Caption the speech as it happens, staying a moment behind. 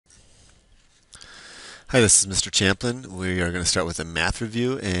Hi, this is Mr. Champlin. We are going to start with a math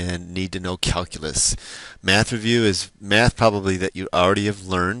review and need to know calculus. Math review is math probably that you already have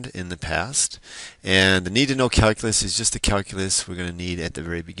learned in the past. And the need to know calculus is just the calculus we're going to need at the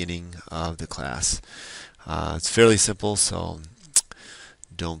very beginning of the class. It's fairly simple, so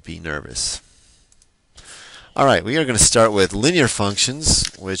don't be nervous. All right, we are going to start with linear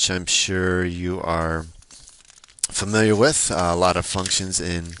functions, which I'm sure you are familiar with. A lot of functions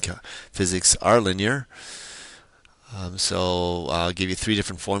in physics are linear. So I'll give you three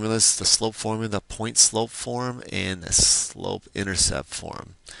different formulas: the slope formula, the point slope form, and the slope intercept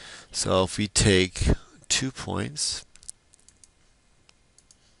form. So if we take 2 points,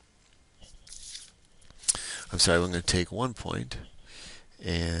 I'm sorry, we're going to take 1 point,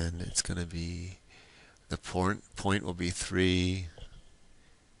 and it's going to be, the point will be 3,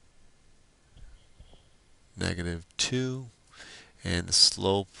 -2, and the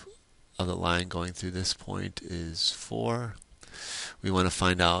slope of the line going through this point is 4. We want to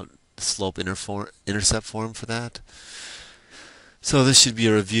find out the slope intercept form for that. So this should be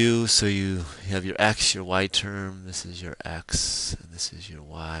a review. So you have your x, your y term. This is your x, and this is your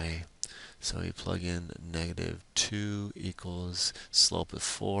y. So you plug in -2 equals slope of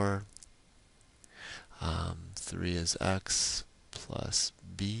 4. 3 is x plus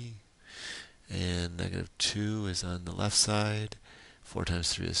b. And -2 is on the left side. 4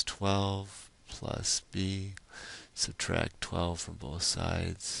 times 3 is 12 plus b. Subtract 12 from both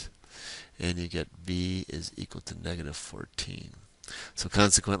sides. And you get b is equal to -14. So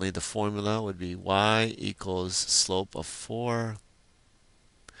consequently, the formula would be y equals slope of 4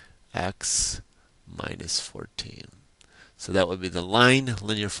 x minus 14. So that would be the line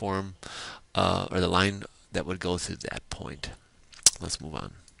linear form, or the line that would go through that point. Let's move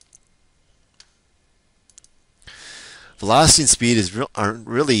on. Velocity and speed aren't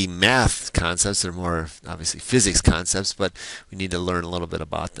really math concepts. They're more obviously physics concepts, but we need to learn a little bit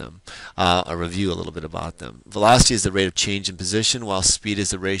about them, or review a little bit about them. Velocity is the rate of change in position, while speed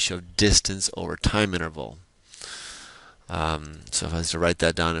is the ratio of distance over time interval. So if I was to write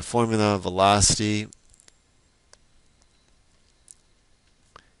that down in formula, velocity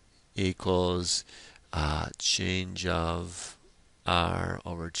equals change of r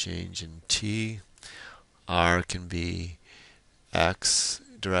over change in t. R can be x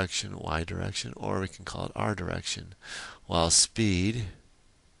direction, y direction, or we can call it r direction, while speed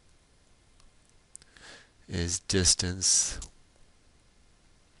is distance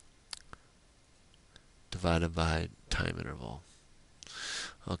divided by time interval.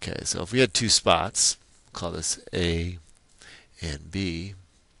 Okay, so if we had two spots, we'll call this A and B,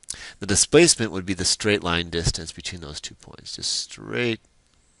 the displacement would be the straight line distance between those 2 points, just straight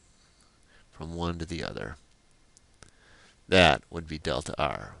from one to the other. That would be delta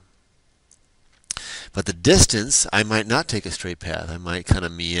r. But the distance, I might not take a straight path. I might kind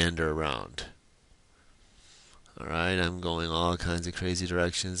of meander around. All right, I'm going all kinds of crazy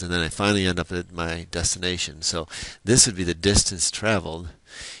directions, and then I finally end up at my destination. So this would be the distance traveled,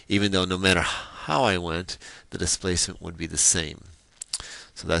 even though no matter how I went, the displacement would be the same.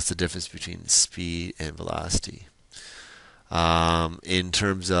 So that's the difference between speed and velocity. In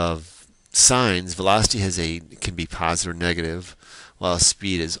terms of signs, velocity can be positive or negative, while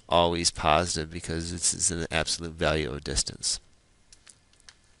speed is always positive because it's an absolute value of distance.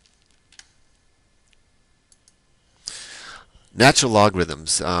 Natural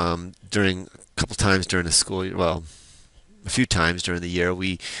logarithms. During a couple times during the school year, well, a few times during the year,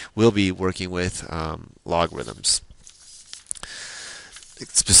 we will be working with logarithms,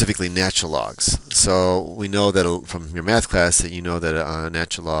 specifically natural logs. So we know that from your math class that you know that a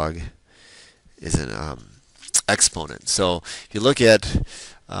natural log is an exponent. So if you look at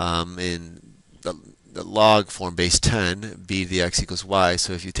in the log form, base 10, b to the x equals y.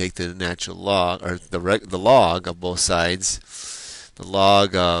 So if you take the natural log, or the log of both sides, the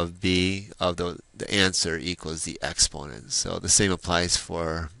log of b of the answer equals the exponent. So the same applies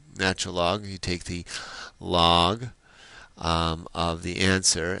for natural log. You take the log of the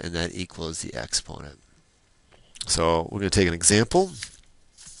answer, and that equals the exponent. So we're going to take an example.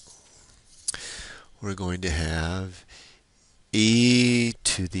 We're going to have e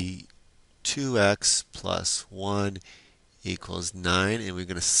to the 2x plus 1 equals 9, and we're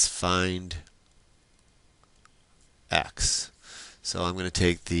going to find x. So I'm going to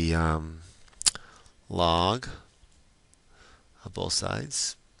take the log of both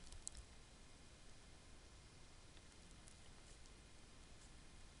sides.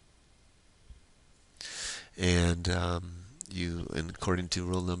 And according to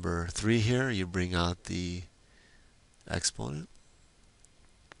rule number 3 here, you bring out the exponent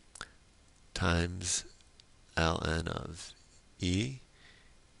times ln of e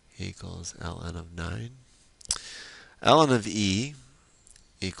equals ln of 9. ln of e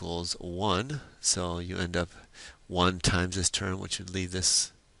equals 1, so you end up 1 times this term, which would leave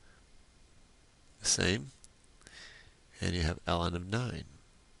this the same, and you have ln of 9.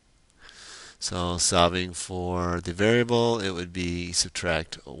 So solving for the variable, it would be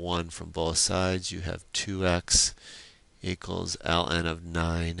subtract 1 from both sides. You have 2x equals ln of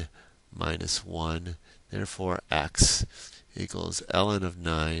 9 minus 1. Therefore, x equals ln of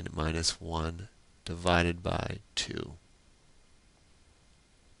 9 minus 1 divided by 2.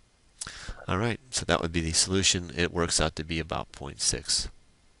 All right, so that would be the solution. It works out to be about 0.6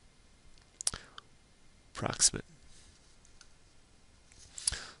 approximate.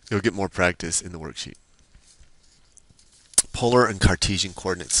 You'll get more practice in the worksheet. Polar and Cartesian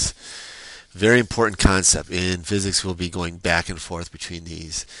coordinates. Very important concept. In physics, we'll be going back and forth between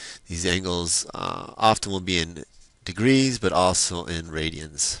these. These angles often will be in degrees, but also in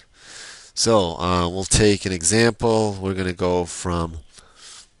radians. So we'll take an example. We're going to go from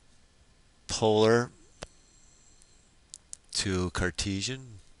polar to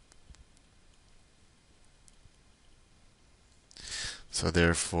Cartesian. So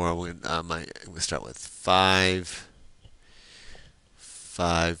therefore, we're going to start with 5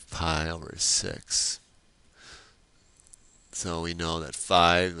 pi over 6. So we know that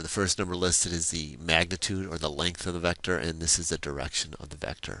 5, the first number listed is the magnitude or the length of the vector, and this is the direction of the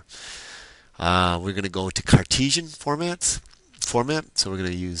vector. We're going to go to Cartesian format. So we're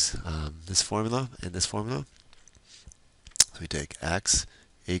going to use this formula and this formula. So we take x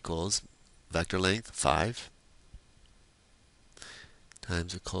equals vector length 5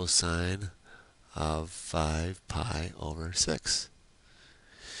 times the cosine of 5 pi over 6.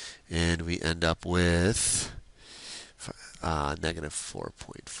 And we end up with negative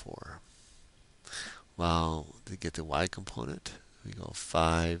 4.4. Well, to get the y component, we go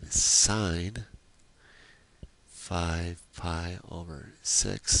 5 sine 5 pi over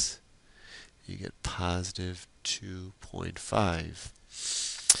 6. You get positive 2.5.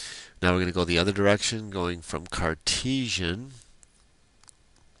 Now we're going to go the other direction, going from Cartesian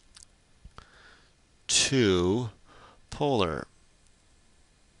to polar.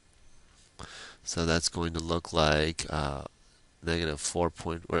 So that's going to look like negative 4.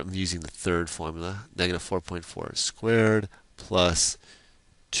 Or I'm using the third formula. Negative 4.4 squared plus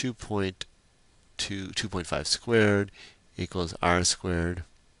 2.5 squared equals r squared.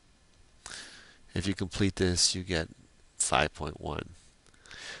 If you complete this, you get 5.1.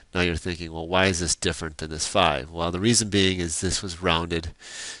 Now you're thinking, well, why is this different than this 5? Well, the reason being is this was rounded,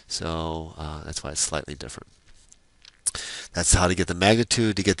 so that's why it's slightly different. That's how to get the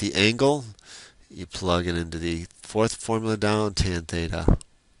magnitude. To get the angle, you plug it into the fourth formula down, tan theta.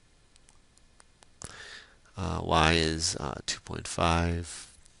 Y is 2.5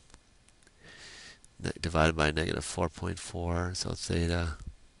 divided by negative 4.4, so theta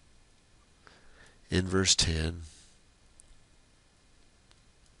inverse tan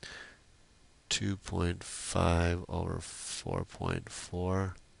 2.5 over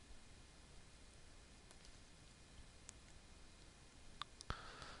 4.4.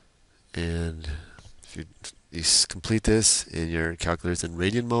 And if you complete this in your calculators in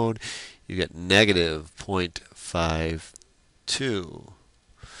radian mode, you get negative 0.52.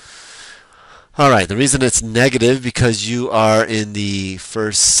 Alright, the reason it's negative because you are in the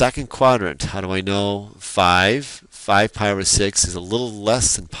second quadrant. How do I know? 5 pi over 6 is a little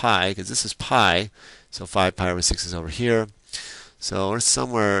less than pi because this is pi, so 5 pi over 6 is over here. So we're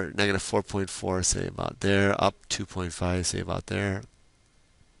somewhere negative 4.4, say about there, up 2.5, say about there.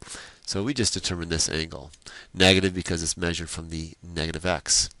 So we just determined this angle. Negative because it's measured from the negative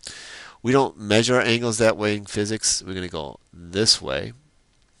x. We don't measure our angles that way in physics. We're going to go this way.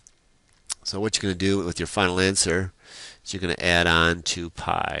 So what you're going to do with your final answer is you're going to add on 2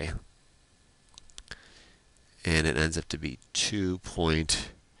 pi. And it ends up to be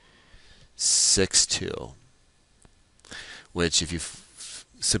 2.62. Which, if you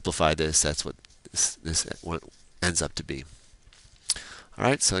simplify this, that's what this ends up to be.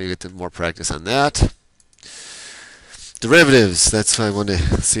 Alright, so you get to more practice on that. Derivatives, that's why I want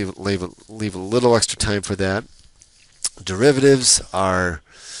to leave a little extra time for that. Derivatives are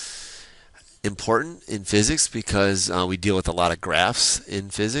important in physics because we deal with a lot of graphs in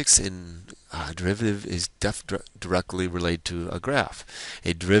physics, and a derivative is directly related to a graph.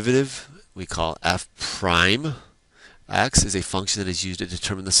 A derivative we call f prime x is a function that is used to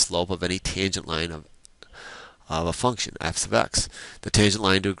determine the slope of any tangent line of a function, f sub x. The tangent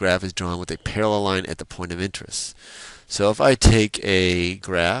line to a graph is drawn with a parallel line at the point of interest. So if I take a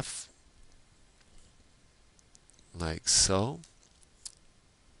graph like so.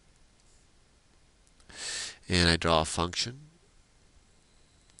 And I draw a function.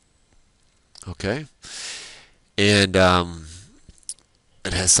 Okay. And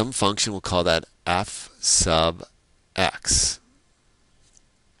it has some function. We'll call that f sub x.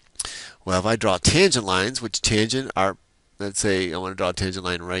 Well, if I draw tangent lines, which tangent are, let's say I want to draw a tangent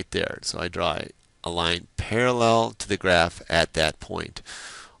line right there. So I draw a line parallel to the graph at that point.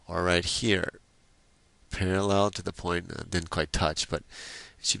 Or right here, parallel to the point, didn't quite touch, but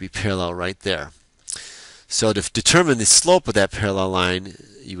it should be parallel right there. So to determine the slope of that parallel line,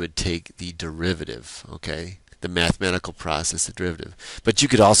 you would take the derivative, okay? The mathematical process, the derivative. But you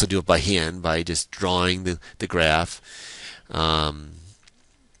could also do it by hand, by just drawing the graph, and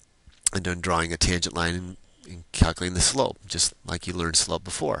then drawing a tangent line and calculating the slope, just like you learned slope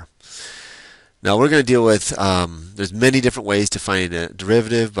before. Now we're going to deal with, there's many different ways to find a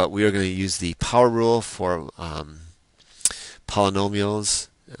derivative, but we are going to use the power rule for polynomials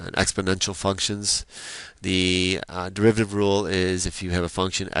and exponential functions. The derivative rule is if you have a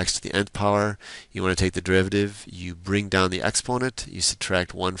function x to the nth power, you want to take the derivative, you bring down the exponent, you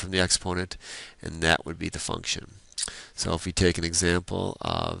subtract 1 from the exponent, and that would be the function. So if we take an example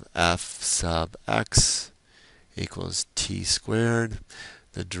of f sub x equals t squared,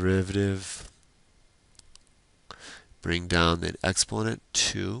 the derivative, bring down the exponent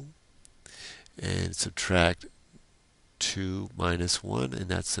 2, and subtract 2 minus 1, and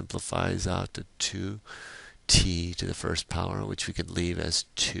that simplifies out to 2t to the first power, which we could leave as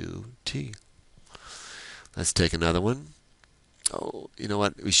 2t. Let's take another one. Oh, you know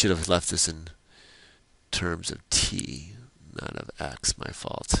what? We should have left this in terms of t, not of x. My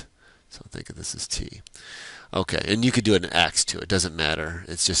fault. So think of this as t. Okay, and you could do an x too. It doesn't matter.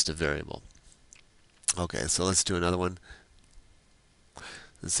 It's just a variable. Okay, so let's do another one.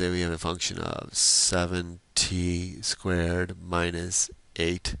 Let's say we have a function of 7t squared minus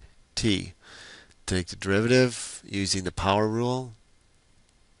 8t. Take the derivative using the power rule.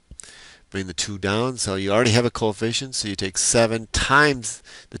 Bring the 2 down. So you already have a coefficient, so you take 7 times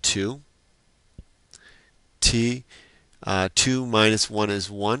the 2. 2 minus 1 is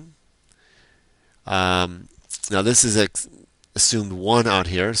 1. Now this is assumed 1 out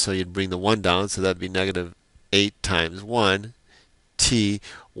here, so you'd bring the 1 down, so that'd be negative 8 times 1. T,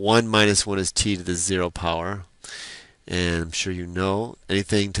 1 minus 1 is t to the 0 power. And I'm sure you know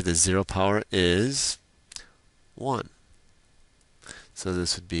anything to the 0 power is 1. So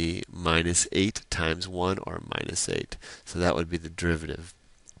this would be minus 8 times 1, or minus 8. So that would be the derivative.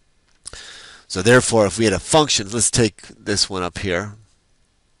 So therefore, if we had a function, let's take this one up here.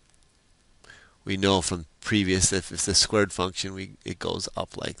 We know from previous, if it's a squared function, it goes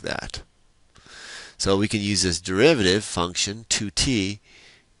up like that. So we can use this derivative function, 2t,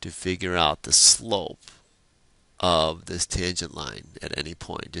 to figure out the slope of this tangent line at any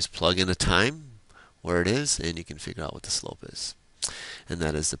point. Just plug in a time where it is, and you can figure out what the slope is. And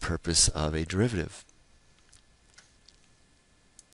that is the purpose of a derivative.